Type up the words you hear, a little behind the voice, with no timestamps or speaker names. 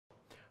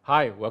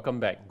Hi,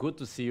 welcome back. Good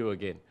to see you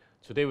again.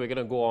 Today we're going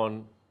to go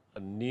on a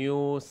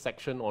new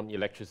section on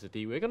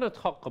electricity. We're going to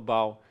talk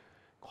about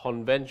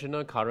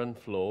conventional current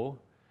flow,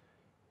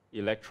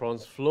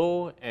 electrons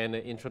flow, and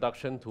an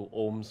introduction to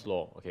Ohm's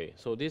law. Okay,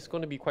 so this is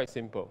going to be quite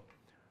simple.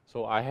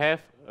 So I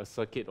have a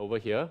circuit over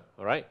here,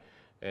 all right?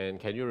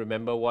 And can you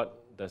remember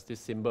what does this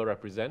symbol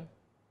represent?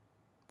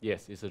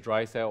 Yes, it's a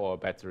dry cell or a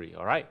battery,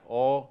 all right?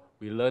 Or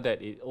we learned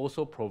that it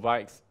also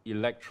provides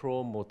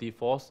electromotive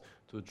force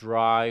to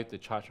drive the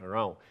charge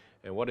around.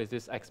 And what is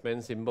this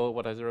X-band symbol?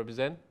 What does it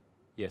represent?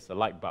 Yes, a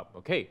light bulb,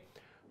 okay?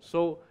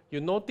 So you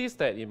notice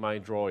that in my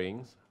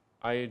drawings,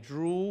 I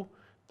drew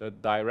the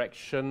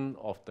direction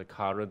of the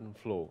current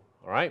flow,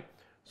 all right?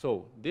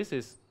 So this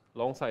is,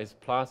 long side is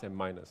plus and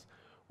minus.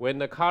 When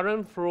the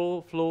current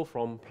flow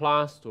from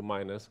plus to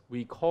minus,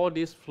 we call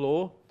this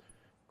flow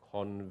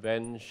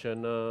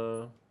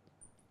conventional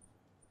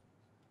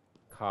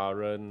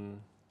current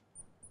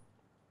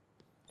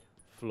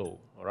flow,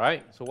 all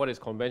right? So what is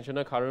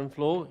conventional current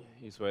flow?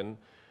 Is when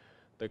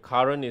the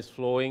current is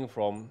flowing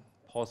from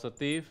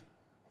positive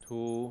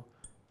to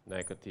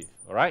negative,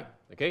 all right?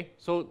 Okay,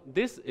 so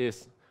this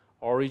is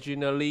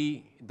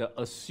originally the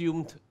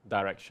assumed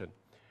direction.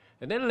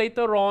 And then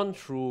later on,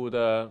 through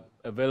the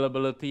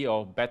availability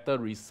of better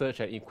research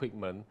and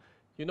equipment,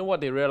 you know what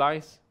they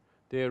realized?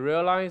 They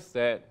realized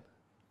that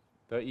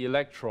the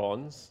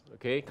electrons,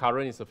 okay,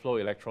 current is the flow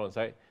of electrons,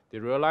 right? They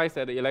realized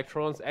that the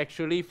electrons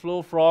actually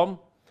flow from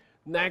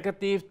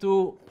negative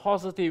to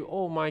positive.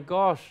 Oh my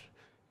gosh,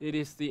 it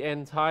is the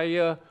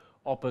entire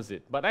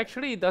opposite. But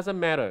actually, it doesn't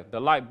matter. The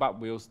light bulb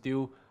will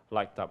still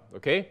light up,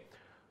 okay?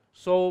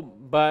 So,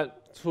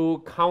 but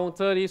to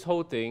counter this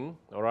whole thing,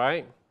 all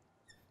right,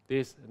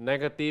 this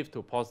negative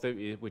to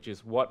positive, which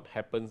is what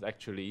happens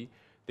actually,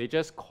 they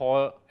just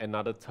call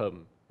another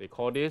term. They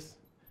call this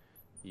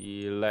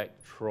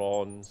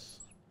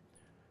electrons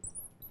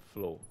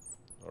flow.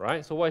 All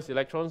right, so what is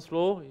electrons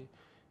flow?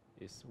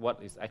 Is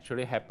what is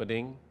actually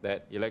happening,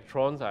 that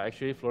electrons are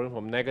actually flowing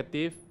from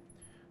negative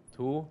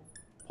to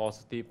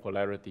positive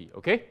polarity,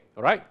 okay?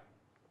 All right?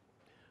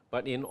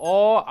 But in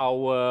all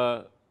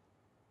our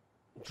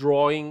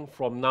drawing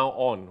from now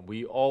on,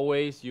 we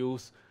always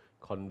use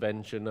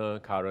conventional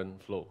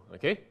current flow,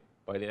 okay?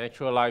 But in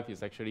actual life,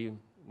 it's actually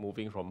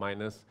moving from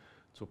minus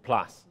to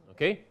plus,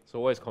 okay?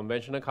 So what is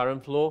conventional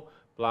current flow?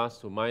 Plus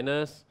to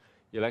minus,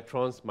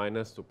 electrons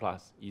minus to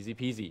plus. Easy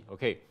peasy,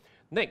 okay?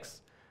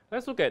 Next,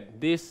 let's look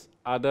at this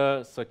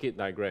other circuit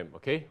diagram,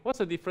 okay? What's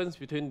the difference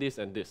between this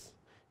and this?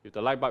 If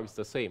the light bulb is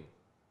the same.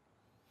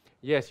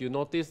 Yes, you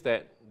notice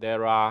that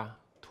there are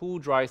two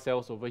dry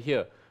cells over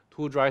here.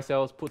 Two dry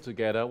cells put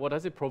together. What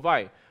does it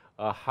provide?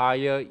 A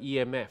higher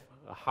EMF,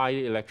 a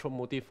higher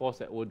electromotive force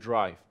that will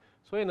drive.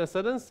 So in a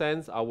certain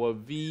sense, our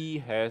V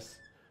has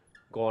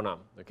gone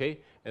up, okay?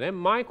 And then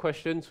my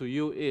question to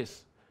you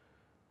is,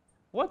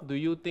 what do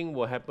you think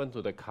will happen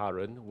to the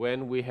current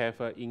when we have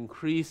an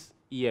increased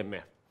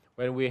EMF?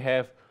 When we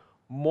have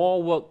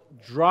more work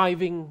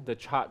driving the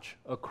charge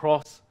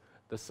across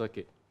the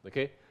circuit,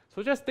 okay?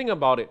 So just think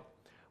about it.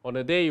 On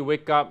the day you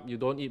wake up, you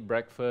don't eat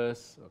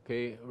breakfast,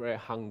 okay, very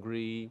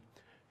hungry,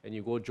 and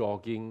you go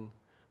jogging,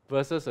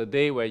 versus a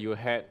day where you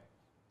had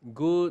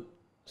good,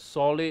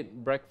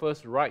 solid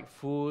breakfast, right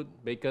food,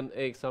 bacon,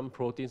 eggs, some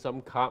protein,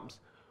 some carbs,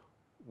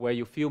 where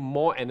you feel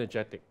more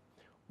energetic.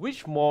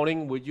 Which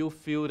morning would you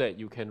feel that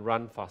you can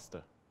run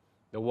faster?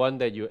 The one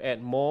that you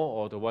ate more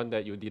or the one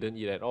that you didn't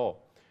eat at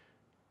all?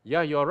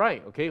 Yeah, you're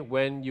right, okay?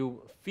 When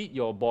you feed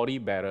your body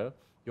better,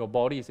 your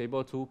body is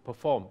able to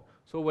perform.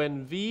 So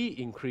when V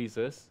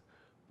increases,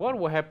 what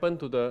will happen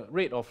to the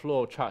rate of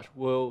flow of charge?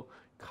 Will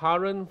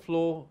current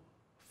flow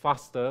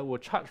faster? Will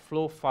charge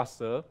flow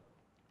faster?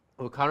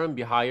 Will current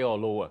be higher or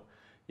lower?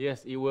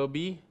 Yes, it will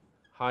be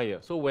higher.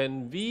 So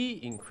when V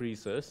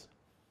increases,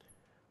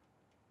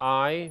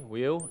 I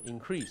will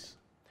increase.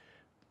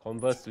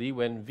 Conversely,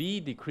 when V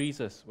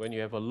decreases, when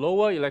you have a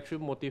lower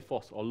electromotive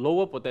force or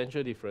lower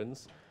potential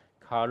difference,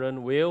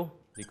 current will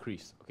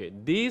decrease. Okay,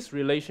 this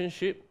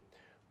relationship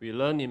we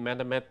learn in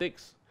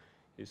mathematics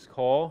is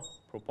called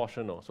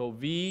proportional. So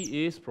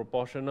V is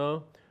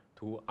proportional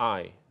to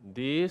I.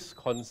 This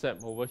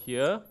concept over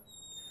here,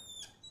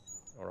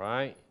 all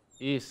right,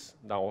 is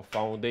our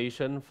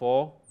foundation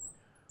for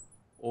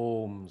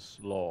Ohm's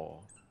law,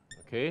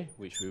 okay,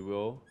 which we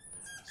will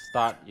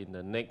start in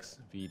the next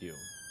video.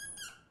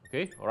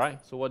 Okay, all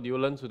right, so what do you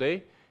learn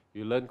today?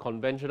 You learn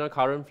conventional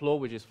current flow,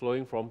 which is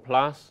flowing from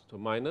plus to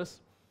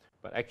minus.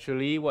 But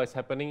actually, what is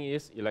happening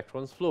is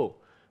electrons flow,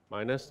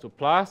 minus to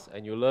plus,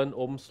 and you learn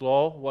Ohm's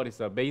law. What is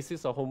the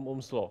basis of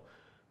Ohm's law?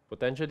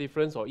 Potential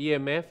difference, or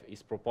EMF,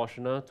 is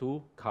proportional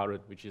to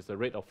current, which is the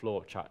rate of flow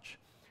of charge.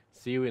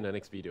 See you in the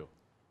next video.